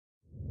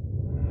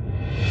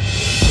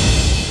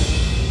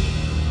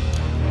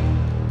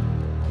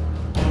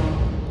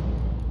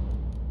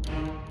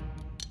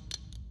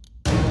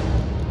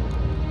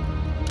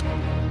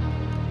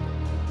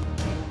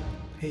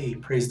Hey,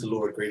 praise the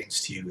Lord.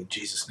 Greetings to you in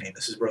Jesus' name.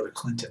 This is Brother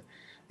Clinton.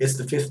 It's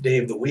the 5th day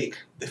of the week,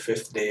 the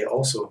 5th day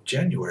also of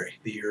January,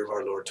 the year of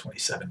our Lord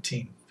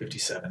 2017,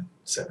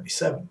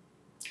 5777.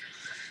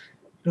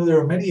 There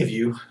are many of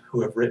you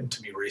who have written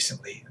to me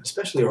recently, and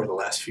especially over the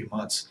last few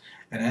months,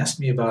 and asked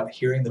me about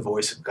hearing the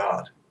voice of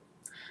God.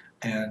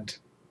 And,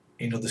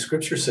 the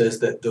scripture says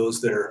that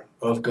those that are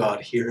of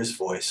God hear his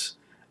voice,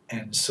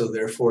 and so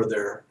therefore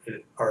there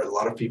are a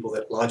lot of people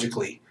that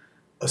logically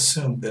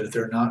assume that if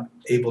they're not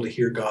able to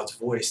hear God's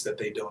voice, that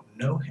they don't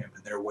know him,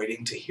 and they're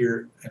waiting to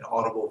hear an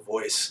audible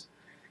voice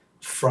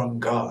from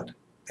God.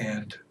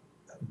 And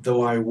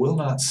though I will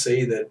not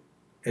say that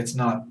it's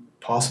not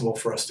possible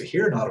for us to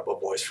hear an audible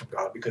voice from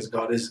God, because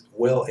God is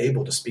well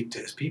able to speak to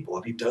his people,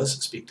 and he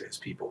does speak to his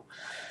people,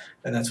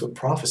 and that's what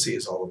prophecy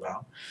is all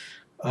about.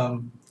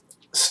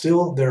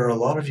 Still, there are a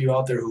lot of you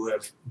out there who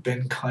have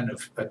been kind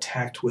of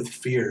attacked with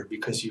fear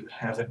because you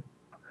haven't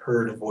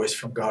heard a voice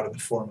from God in the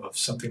form of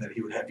something that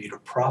he would have you to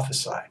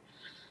prophesy,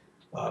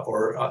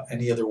 or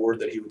any other word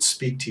that he would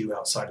speak to you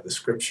outside of the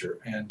scripture.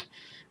 And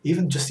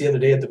even just the other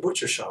day at the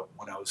butcher shop,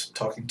 when I was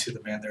talking to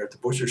the man there at the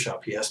butcher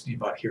shop, he asked me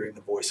about hearing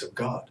the voice of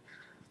God.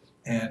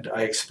 And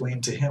I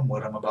explained to him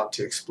what I'm about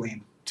to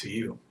explain to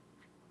you.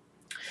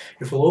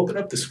 If we'll open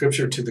up the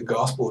scripture to the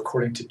Gospel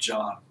according to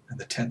John in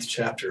the 10th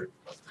chapter,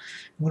 I'm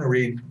going to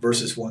read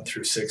verses 1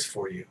 through 6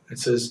 for you. It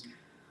says,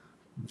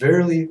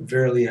 "Verily,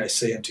 verily, I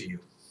say unto you."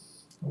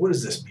 What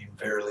does this mean,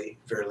 verily?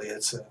 Verily,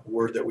 it's a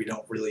word that we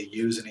don't really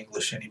use in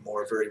English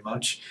anymore very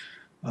much,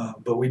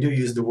 but we do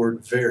use the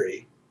word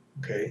very.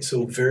 Okay,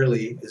 so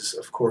verily is,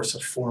 of course, a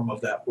form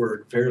of that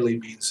word. Verily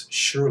means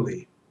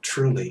surely,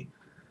 truly.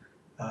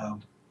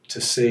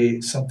 To say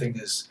something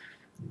is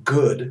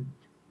good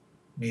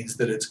means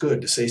that it's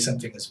good. To say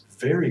something is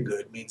very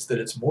good means that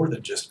it's more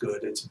than just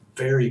good, it's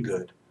very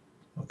good.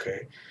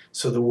 Okay,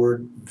 so the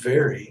word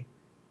very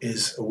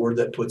is a word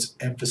that puts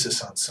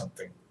emphasis on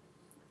something.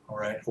 All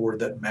right, a word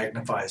that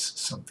magnifies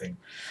something.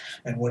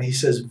 And when he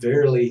says,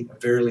 "Verily,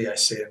 verily, I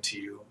say unto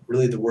you,"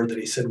 really the word that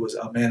he said was,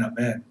 "Amen,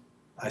 amen,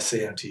 I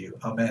say unto you,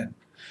 amen,"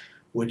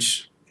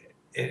 which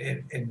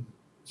in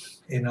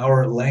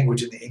our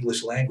language, in the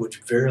English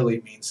language, verily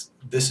means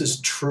this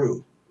is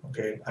true.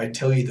 Okay, I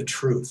tell you the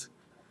truth.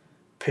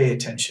 Pay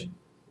attention.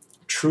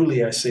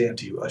 Truly I say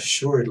unto you,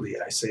 assuredly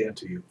I say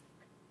unto you.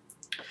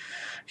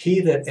 He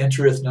that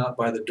entereth not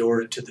by the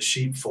door into the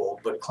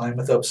sheepfold, but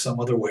climbeth up some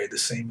other way, the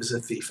same is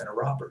a thief and a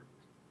robber.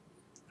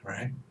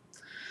 Right?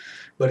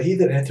 But he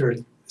that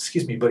entereth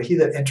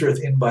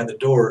in by the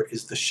door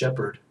is the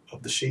shepherd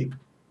of the sheep.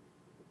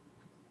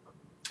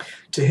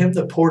 To him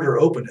the porter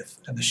openeth,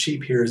 and the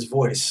sheep hear his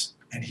voice,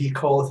 and he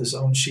calleth his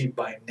own sheep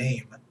by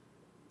name,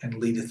 and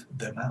leadeth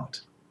them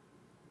out.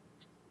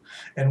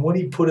 And when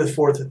he putteth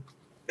forth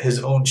his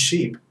own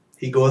sheep,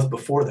 he goeth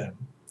before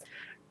them,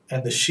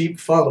 and the sheep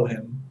follow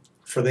him,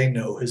 for they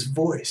know his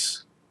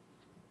voice.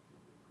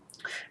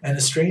 And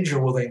a stranger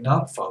will they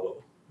not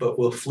follow, but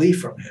will flee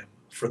from him,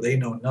 for they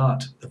know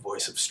not the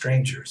voice of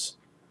strangers.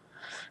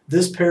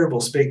 This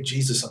parable spake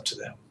Jesus unto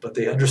them, but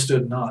they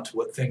understood not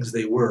what things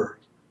they were,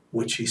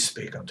 which he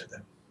spake unto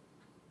them.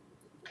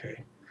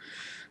 Okay,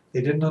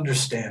 they didn't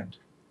understand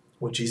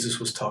what Jesus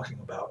was talking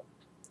about,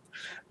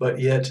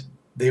 but yet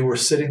they were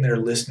sitting there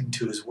listening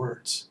to his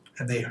words,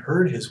 and they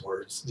heard his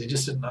words. They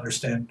just didn't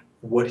understand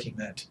what he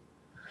meant.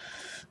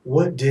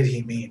 What did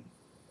he mean?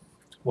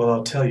 Well,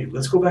 I'll tell you.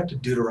 Let's go back to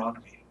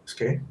Deuteronomy,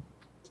 okay?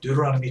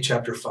 Deuteronomy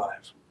chapter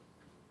 5.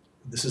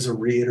 This is a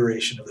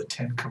reiteration of the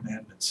 10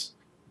 Commandments.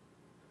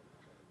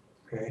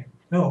 Okay?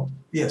 No,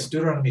 yes,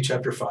 Deuteronomy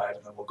chapter 5,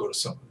 and then we'll go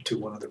to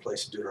one other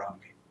place in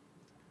Deuteronomy.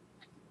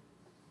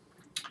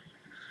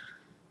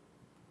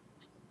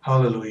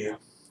 Hallelujah.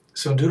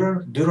 So in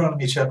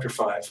Deuteronomy chapter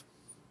 5,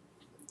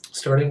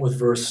 starting with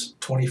verse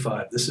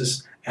 25, this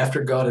is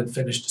after God had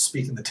finished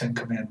speaking the 10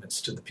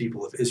 Commandments to the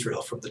people of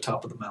Israel from the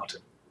top of the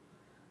mountain.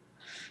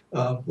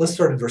 Let's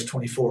start in verse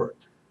 24.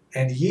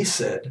 "And ye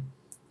said,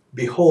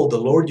 Behold, the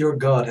Lord your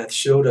God hath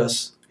showed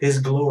us his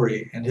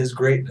glory and his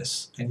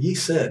greatness. And ye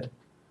said,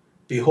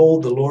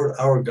 Behold, the Lord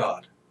our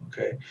God."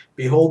 Okay.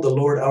 "Behold, the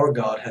Lord our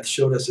God hath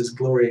showed us his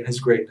glory and his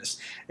greatness.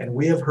 And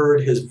we have heard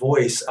his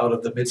voice out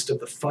of the midst of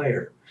the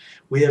fire.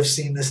 We have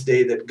seen this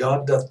day that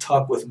God doth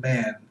talk with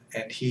man,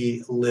 and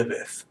he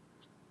liveth."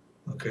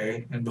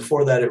 Okay, and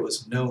before that it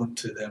was known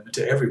to them,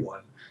 to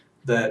everyone,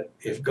 that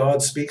if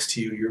God speaks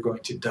to you, you're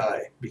going to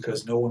die,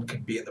 because no one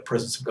can be in the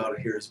presence of God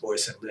and hear his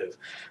voice and live.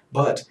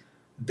 But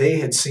they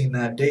had seen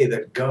that day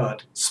that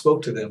God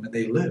spoke to them, and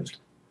they lived.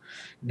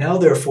 "Now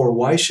therefore,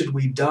 why should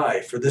we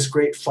die? For this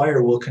great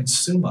fire will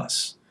consume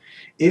us.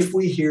 If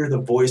we hear the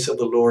voice of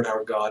the Lord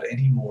our God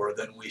any more,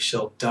 then we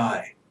shall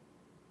die.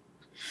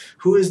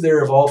 Who is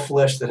there of all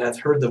flesh that hath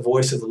heard the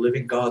voice of the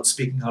living God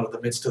speaking out of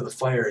the midst of the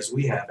fire as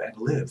we have, and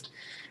lived?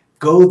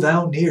 Go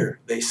thou near,"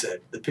 they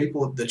said.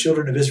 The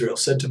children of Israel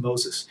said to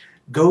Moses,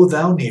 "Go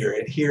thou near,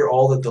 and hear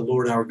all that the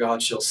Lord our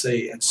God shall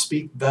say, and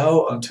speak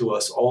thou unto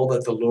us all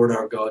that the Lord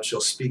our God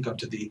shall speak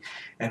unto thee,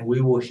 and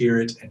we will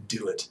hear it and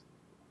do it."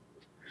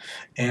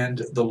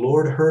 "And the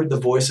Lord heard the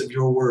voice of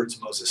your words,"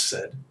 Moses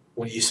said,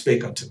 when ye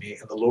spake unto me.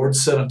 And the Lord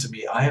said unto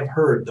me, I have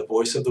heard the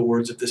voice of the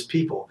words of this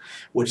people,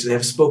 which they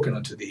have spoken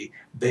unto thee.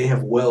 They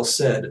have well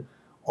said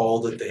all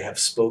that they have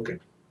spoken.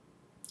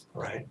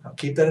 All right, now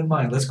keep that in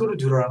mind. Let's go to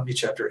Deuteronomy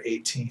chapter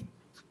 18.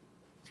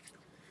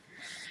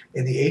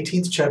 In the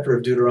 18th chapter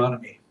of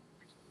Deuteronomy,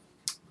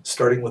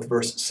 starting with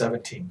verse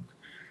 17,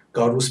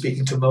 God was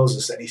speaking to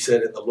Moses, and he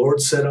said, And the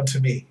Lord said unto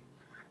me,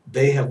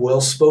 They have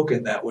well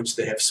spoken that which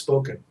they have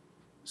spoken.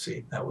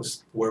 See, that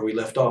was where we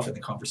left off in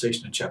the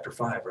conversation in chapter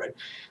 5, right?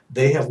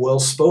 They have well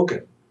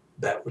spoken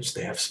that which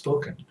they have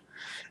spoken.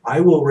 I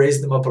will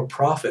raise them up a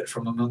prophet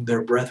from among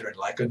their brethren,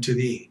 like unto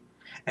thee,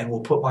 and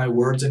will put my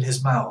words in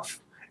his mouth,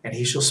 and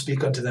he shall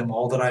speak unto them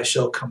all that I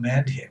shall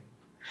command him.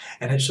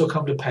 And it shall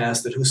come to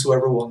pass that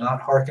whosoever will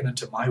not hearken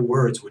unto my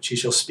words, which he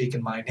shall speak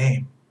in my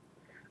name,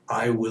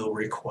 I will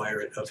require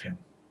it of him.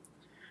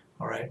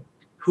 All right?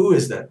 Who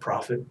is that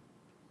prophet?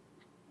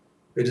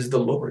 It is the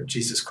Lord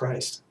Jesus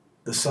Christ,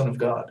 the Son of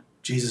God,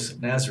 Jesus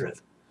of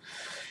Nazareth.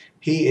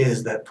 He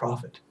is that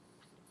prophet.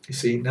 You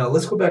see, now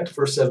let's go back to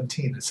verse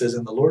 17. It says,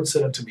 And the Lord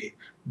said unto me,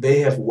 They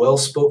have well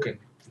spoken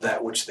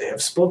that which they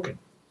have spoken.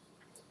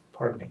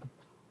 Pardon me.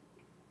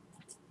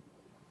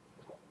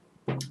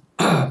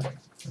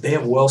 They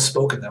have well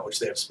spoken that which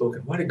they have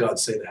spoken. Why did God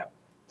say that?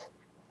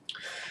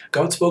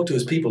 God spoke to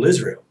his people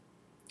Israel.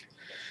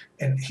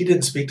 And he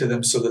didn't speak to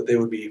them so that they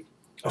would be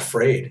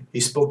afraid. He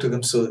spoke to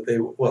them so that they,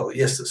 well,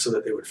 yes, so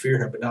that they would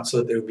fear him, but not so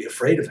that they would be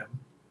afraid of him.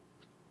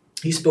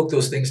 He spoke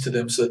those things to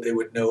them so that they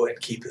would know and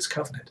keep his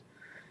covenant.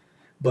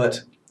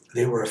 But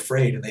they were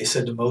afraid, and they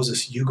said to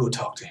Moses, You go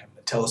talk to him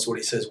and tell us what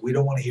he says. We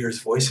don't want to hear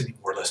his voice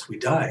anymore, lest we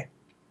die.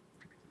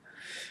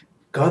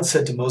 God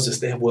said to Moses,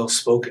 They have well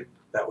spoken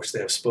that which they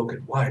have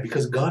spoken. Why?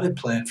 Because God had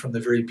planned from the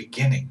very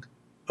beginning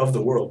of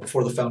the world,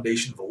 before the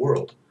foundation of the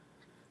world,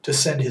 to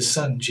send his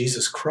son,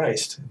 Jesus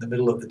Christ, in the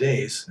middle of the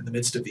days, in the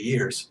midst of the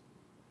years,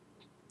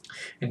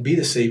 and be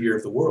the Savior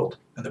of the world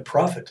and the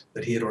prophet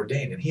that he had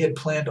ordained. And he had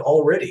planned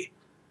already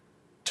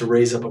to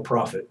raise up a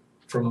prophet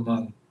from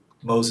among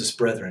Moses'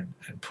 brethren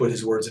and put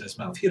his words in his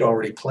mouth. He had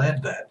already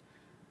planned that.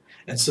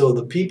 And so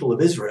the people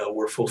of Israel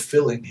were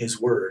fulfilling his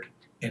word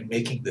in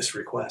making this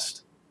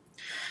request.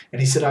 And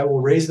he said, I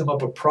will raise them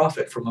up a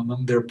prophet from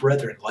among their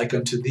brethren, like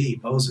unto thee,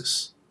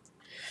 Moses.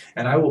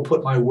 And I will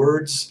put my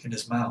words in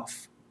his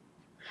mouth,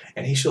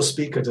 and he shall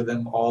speak unto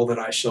them all that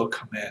I shall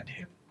command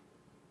him.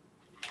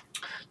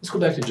 Let's go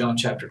back to John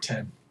chapter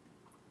 10,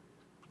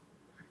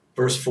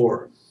 verse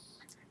 4.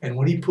 And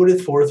when he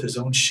putteth forth his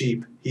own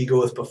sheep, he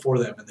goeth before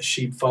them, and the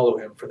sheep follow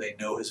him, for they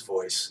know his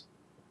voice.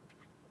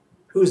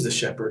 Who is the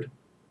shepherd?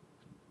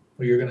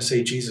 Well, you're going to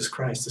say Jesus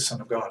Christ, the Son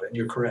of God, and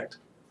you're correct.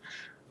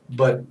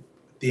 But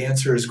the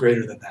answer is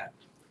greater than that.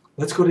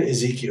 Let's go to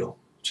Ezekiel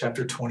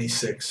chapter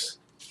 36.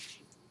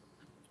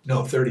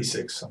 No,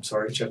 36. I'm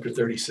sorry, chapter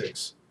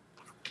 36.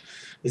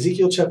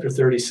 Ezekiel chapter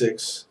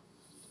 36.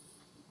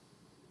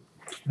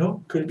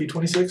 No, could it be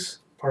 26?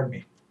 Pardon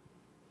me.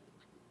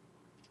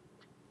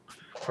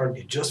 Pardon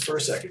me, just for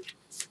a second.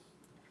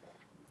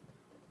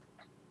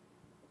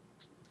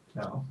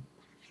 No.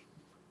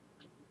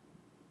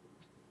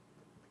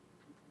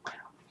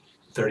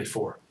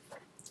 34.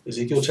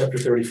 Ezekiel chapter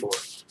 34.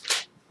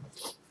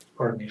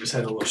 Pardon me, just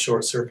had a little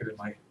short circuit in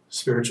my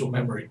spiritual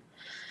memory.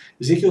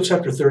 Ezekiel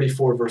chapter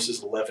 34,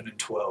 verses 11 and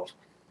 12.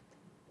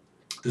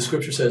 The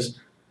scripture says,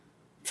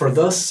 For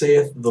thus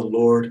saith the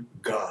Lord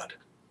God.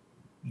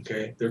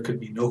 Okay, there could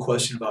be no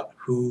question about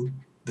who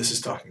this is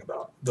talking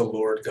about, the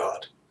Lord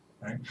God.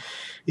 Right?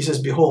 He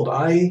says, Behold,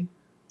 I,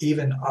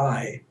 even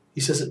I,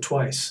 he says it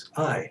twice,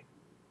 I,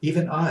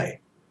 even I,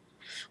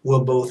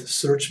 will both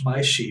search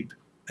my sheep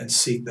and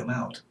seek them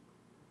out.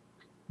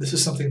 This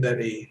is something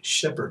that a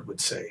shepherd would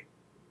say.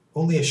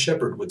 Only a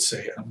shepherd would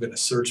say, I'm going to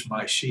search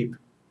my sheep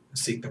and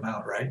seek them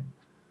out, right?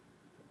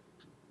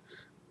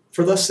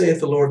 For thus saith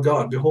the Lord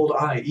God, Behold,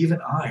 I, even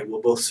I,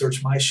 will both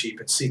search my sheep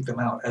and seek them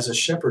out. As a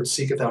shepherd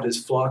seeketh out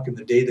his flock in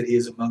the day that he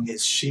is among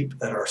his sheep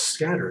that are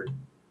scattered,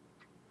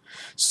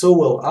 so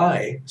will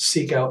I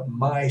seek out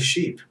my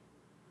sheep,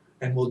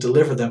 and will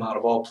deliver them out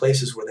of all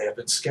places where they have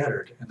been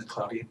scattered in the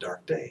cloudy and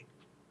dark day.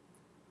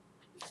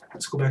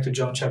 Let's go back to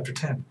John chapter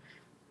 10.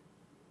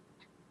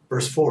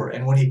 Verse 4,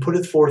 And when he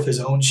putteth forth his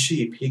own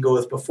sheep, he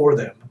goeth before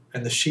them,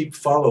 and the sheep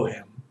follow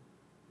him,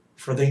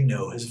 for they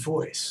know his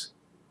voice.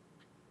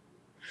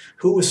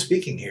 Who was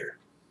speaking here?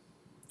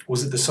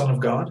 Was it the Son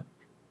of God?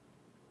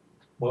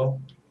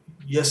 Well,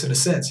 yes, in a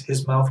sense,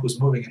 his mouth was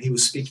moving and he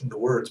was speaking the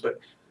words, but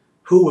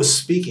who was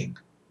speaking?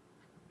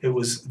 It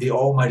was the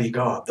Almighty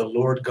God, the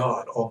Lord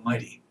God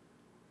Almighty.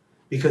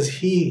 Because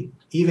he,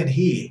 even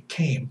he,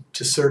 came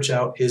to search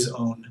out his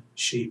own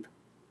sheep.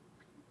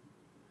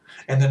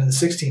 And then in the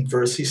 16th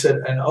verse, he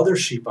said, And other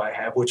sheep I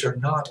have, which are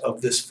not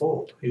of this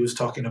fold. He was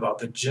talking about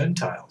the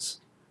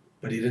Gentiles.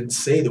 But he didn't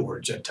say the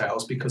word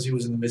Gentiles because he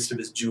was in the midst of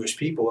his Jewish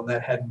people, and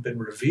that hadn't been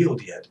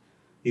revealed yet.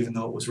 Even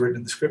though it was written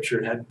in the scripture,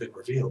 it hadn't been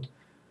revealed.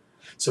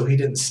 So he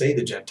didn't say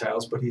the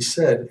Gentiles, but he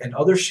said, And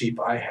other sheep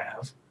I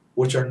have,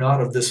 which are not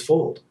of this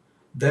fold.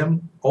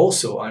 Them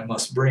also I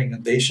must bring,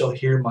 and they shall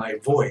hear my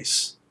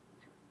voice,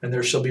 and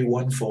there shall be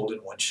one fold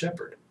and one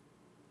shepherd.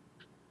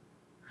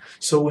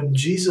 So when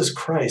Jesus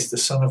Christ, the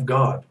Son of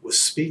God, was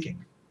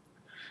speaking,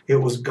 it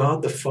was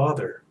God the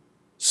Father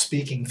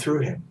speaking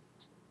through him.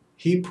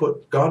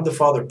 God the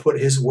Father put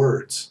his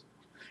words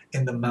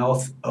in the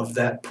mouth of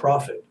that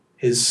prophet,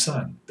 his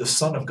Son, the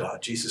Son of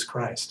God, Jesus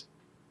Christ.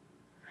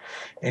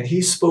 And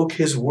he spoke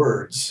his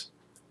words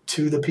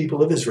to the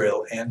people of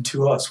Israel and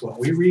to us. When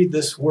we read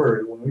this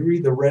word, when we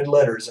read the red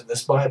letters in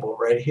this Bible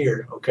right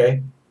here,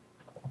 okay,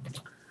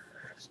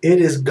 it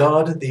is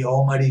God, the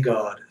Almighty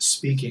God,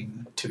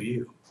 speaking to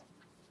you.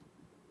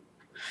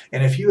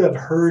 And if you have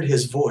heard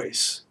his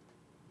voice,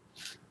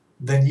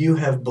 then you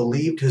have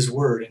believed his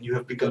word and you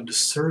have begun to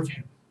serve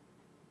him.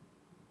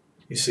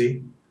 You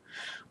see?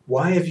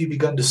 Why have you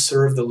begun to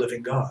serve the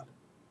living God?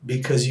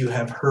 Because you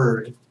have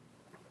heard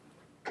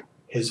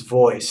his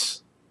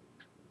voice.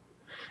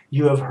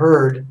 You have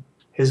heard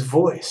his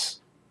voice.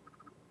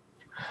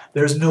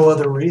 There's no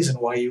other reason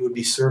why you would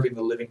be serving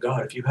the living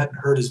God. If you hadn't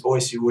heard his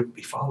voice, you wouldn't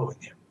be following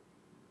him.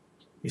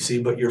 You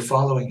see, but you're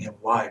following him.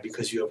 Why?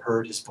 Because you have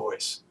heard his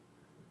voice.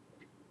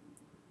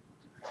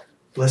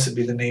 Blessed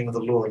be the name of the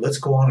Lord. Let's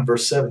go on in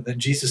verse 7. Then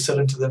Jesus said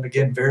unto them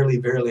again, Verily,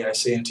 verily, I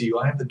say unto you,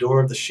 I am the door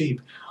of the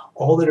sheep.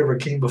 All that ever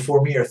came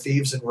before me are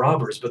thieves and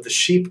robbers, but the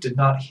sheep did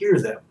not hear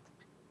them.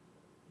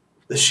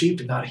 The sheep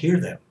did not hear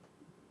them.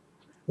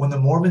 When the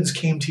Mormons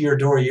came to your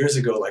door years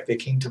ago, like they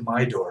came to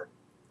my door,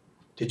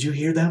 did you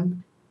hear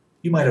them?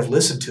 You might have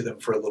listened to them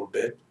for a little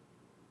bit,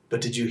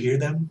 but did you hear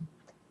them?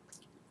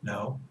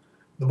 No.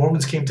 The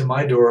Mormons came to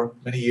my door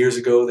many years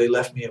ago. They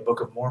left me a Book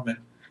of Mormon,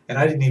 and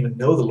I didn't even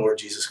know the Lord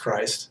Jesus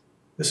Christ.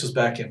 This was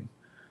back in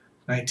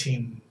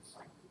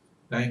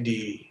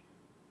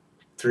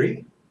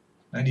 1993,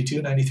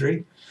 92,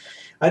 93.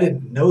 I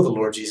didn't know the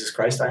Lord Jesus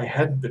Christ. I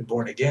hadn't been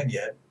born again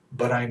yet,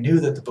 but I knew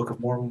that the Book of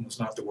Mormon was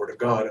not the Word of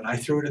God, and I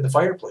threw it in the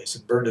fireplace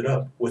and burned it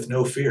up with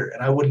no fear.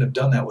 And I wouldn't have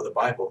done that with a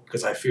Bible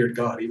because I feared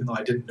God. Even though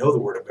I didn't know the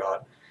Word of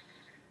God,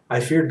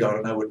 I feared God,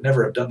 and I would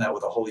never have done that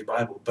with a Holy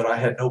Bible. But I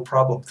had no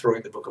problem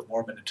throwing the Book of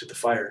Mormon into the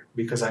fire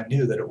because I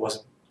knew that it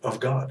wasn't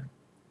of God.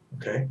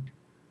 Okay?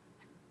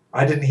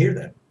 I didn't hear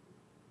that.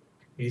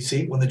 You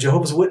see, when the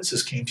Jehovah's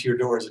Witnesses came to your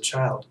door as a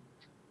child,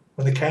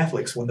 when the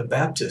Catholics, when the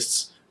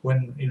Baptists,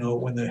 when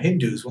the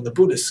Hindus, when the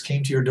Buddhists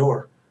came to your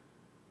door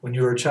when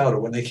you were a child, or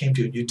when they came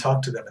to you and you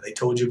talked to them and they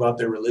told you about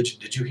their religion,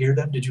 did you hear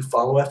them? Did you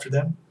follow after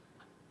them?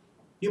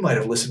 You might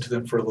have listened to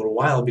them for a little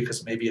while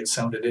because maybe it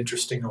sounded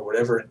interesting or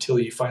whatever until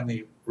you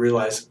finally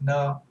realized,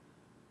 no,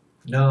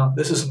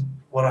 this isn't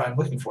what I'm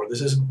looking for.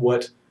 This isn't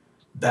what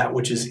that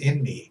which is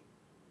in me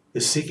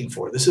is seeking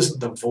for. This isn't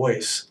the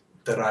voice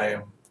that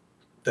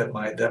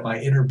my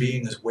inner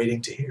being is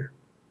waiting to hear.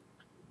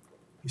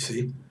 You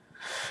see?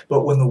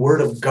 But when the Word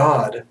of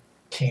God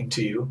came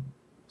to you,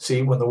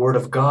 when the Word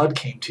of God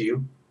came to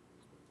you,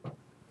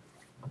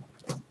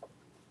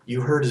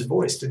 you heard his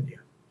voice, didn't you?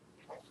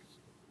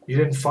 You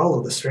didn't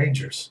follow the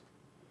strangers.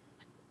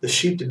 The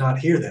sheep did not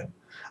hear them.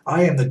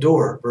 I am the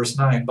door, verse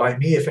 9. By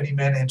me, if any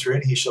man enter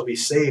in, he shall be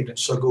saved and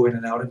shall go in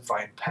and out and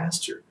find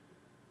pasture.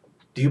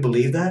 Do you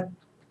believe that?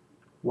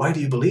 Why do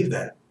you believe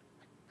that?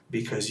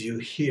 Because you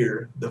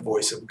hear the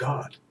voice of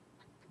God.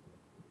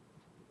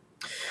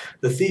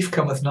 The thief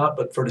cometh not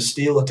but for to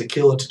steal and to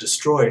kill and to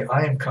destroy.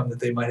 I am come that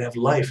they might have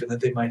life and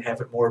that they might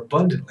have it more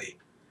abundantly.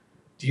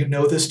 Do you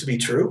know this to be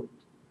true?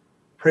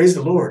 Praise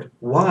the Lord.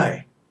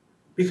 Why?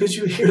 Because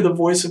you hear the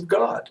voice of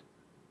God.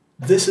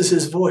 This is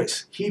his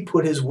voice. He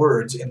put his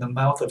words in the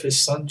mouth of his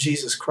Son,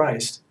 Jesus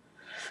Christ,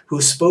 who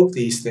spoke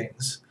these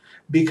things,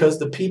 because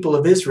the people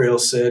of Israel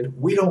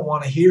said, we don't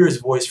want to hear his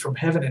voice from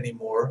heaven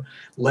anymore,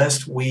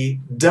 lest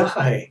we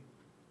die.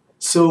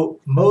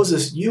 So,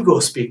 Moses, you go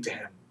speak to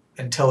him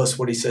and tell us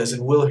what he says,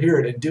 and we'll hear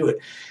it and do it.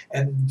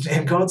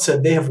 And God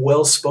said, they have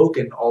well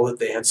spoken all that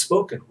they had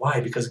spoken.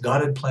 Why? Because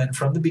God had planned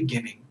from the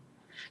beginning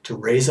to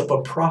raise up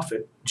a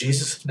prophet,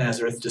 Jesus of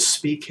Nazareth, to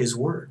speak his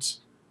words.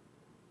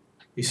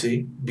 You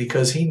see,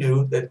 because he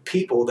knew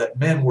that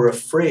men were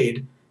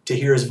afraid to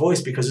hear his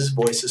voice because his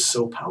voice is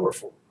so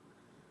powerful.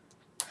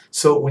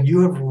 So when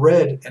you have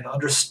read and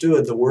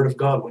understood the Word of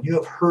God, when you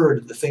have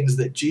heard the things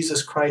that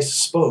Jesus Christ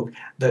spoke,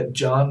 that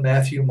John,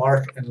 Matthew,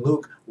 Mark, and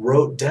Luke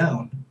wrote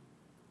down,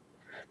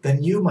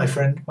 then you, my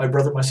friend, my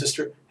brother, my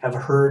sister, have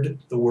heard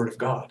the Word of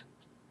God.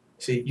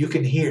 See, you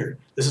can hear.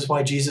 This is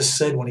why Jesus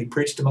said when he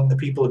preached among the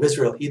people of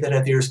Israel, he that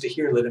hath ears to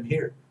hear, let him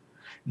hear.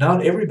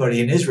 Not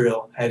everybody in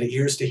Israel had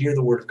ears to hear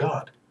the Word of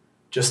God,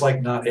 just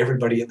like not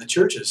everybody in the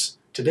churches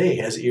today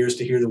has ears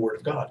to hear the Word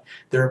of God.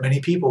 There are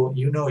many people,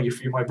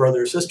 if you're my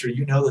brother or sister,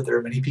 you know that there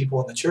are many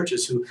people in the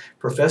churches who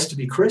profess to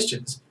be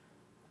Christians,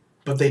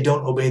 but they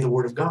don't obey the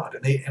Word of God.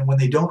 And when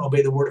they don't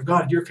obey the Word of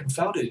God, you're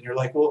confounded, and you're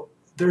like, well,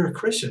 they're a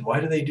Christian. Why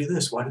do they do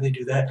this? Why do they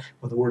do that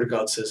when the Word of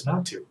God says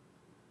not to?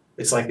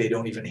 It's like they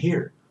don't even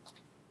hear,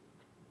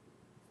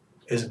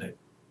 isn't it?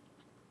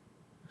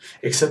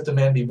 Except a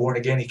man be born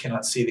again, he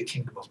cannot see the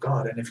kingdom of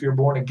God. And if you're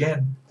born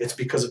again, it's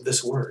because of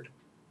this word,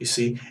 you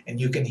see, and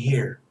you can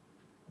hear.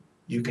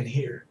 You can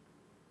hear.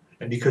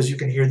 And because you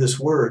can hear this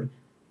word,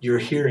 you're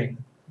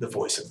hearing the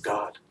voice of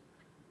God.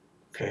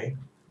 Okay?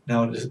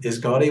 Now, is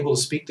God able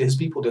to speak to his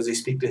people? Does he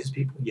speak to his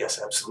people? Yes,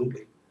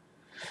 absolutely.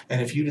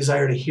 And if you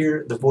desire to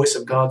hear the voice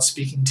of God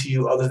speaking to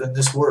you other than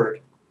this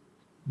word,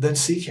 then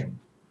seek him.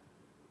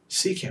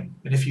 Seek him.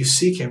 And if you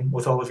seek him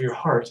with all of your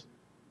heart,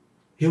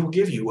 he will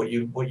give you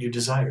what you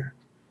desire.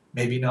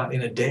 Maybe not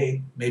in a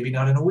day, maybe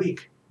not in a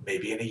week,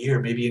 maybe in a year,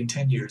 maybe in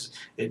 10 years.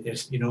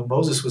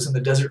 Moses was in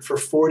the desert for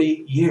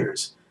 40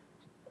 years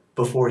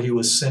before he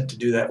was sent to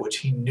do that which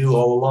he knew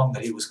all along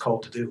that he was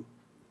called to do.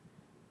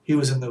 He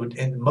was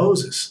in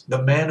Moses,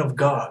 the man of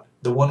God,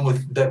 the one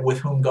with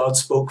whom God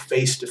spoke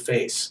face to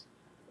face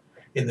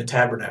in the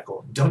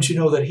tabernacle. Don't you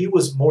know that he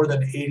was more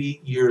than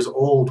 80 years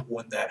old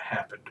when that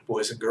happened,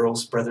 boys and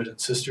girls, brothers and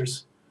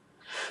sisters?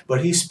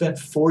 But he spent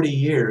 40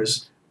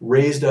 years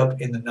raised up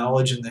in the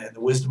knowledge and the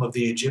wisdom of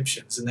the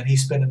Egyptians, and then he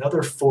spent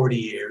another 40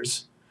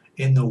 years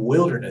in the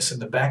wilderness, in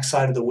the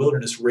backside of the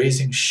wilderness,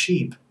 raising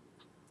sheep,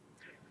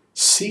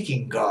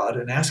 seeking God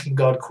and asking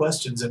God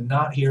questions and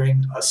not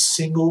hearing a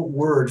single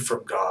word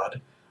from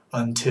God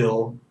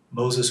until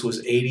Moses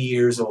was 80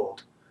 years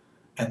old.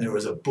 And there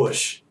was a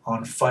bush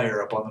on fire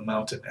up on the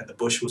mountain, and the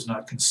bush was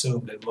not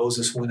consumed. And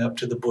Moses went up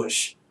to the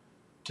bush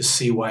to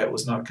see why it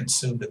was not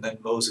consumed, and then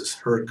Moses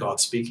heard God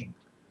speaking.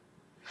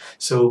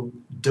 So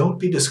don't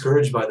be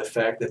discouraged by the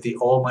fact that the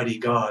Almighty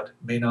God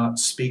may not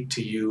speak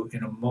to you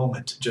in a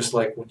moment, just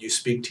like when you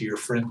speak to your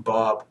friend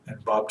Bob,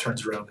 and Bob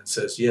turns around and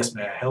says, "Yes,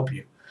 may I help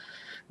you?"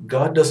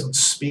 God doesn't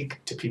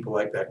speak to people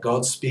like that.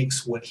 God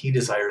speaks when he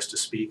desires to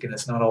speak, and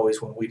it's not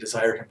always when we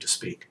desire him to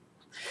speak.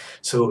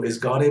 So is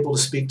God able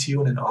to speak to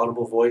you in an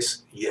audible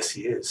voice? Yes,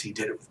 he is. He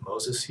did it with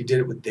Moses. He did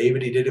it with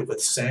David. He did it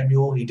with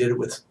Samuel. He did it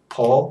with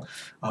Paul.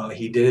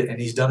 He did it, and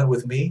he's done it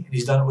with me. And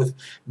he's done it with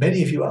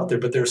many of you out there.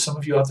 But there are some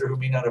of you out there who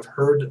may not have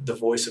heard the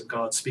voice of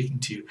God speaking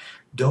to you.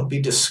 Don't be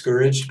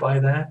discouraged by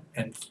that,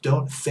 and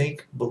don't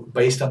think,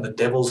 based on the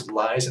devil's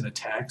lies and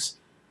attacks,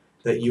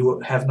 that you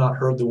have not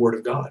heard the word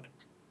of God,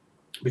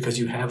 because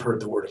you have heard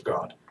the word of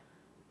God.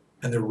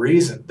 And the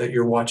reason that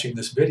you're watching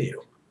this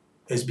video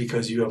is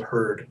because you have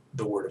heard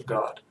the word of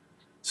God.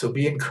 So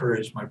be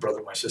encouraged, my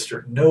brother, my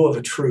sister. Know of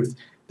a truth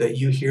that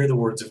you hear the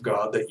words of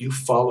God, that you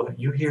follow him.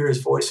 You hear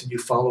his voice and you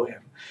follow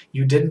him.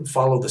 You didn't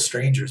follow the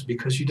strangers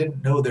because you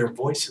didn't know their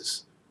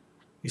voices.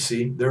 You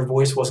see, their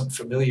voice wasn't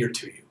familiar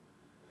to you.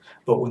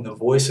 But when the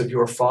voice of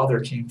your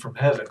Father came from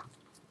heaven,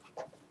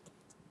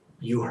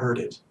 you heard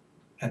it.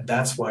 And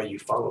that's why you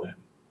follow him.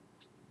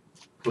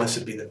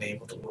 Blessed be the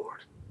name of the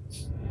Lord.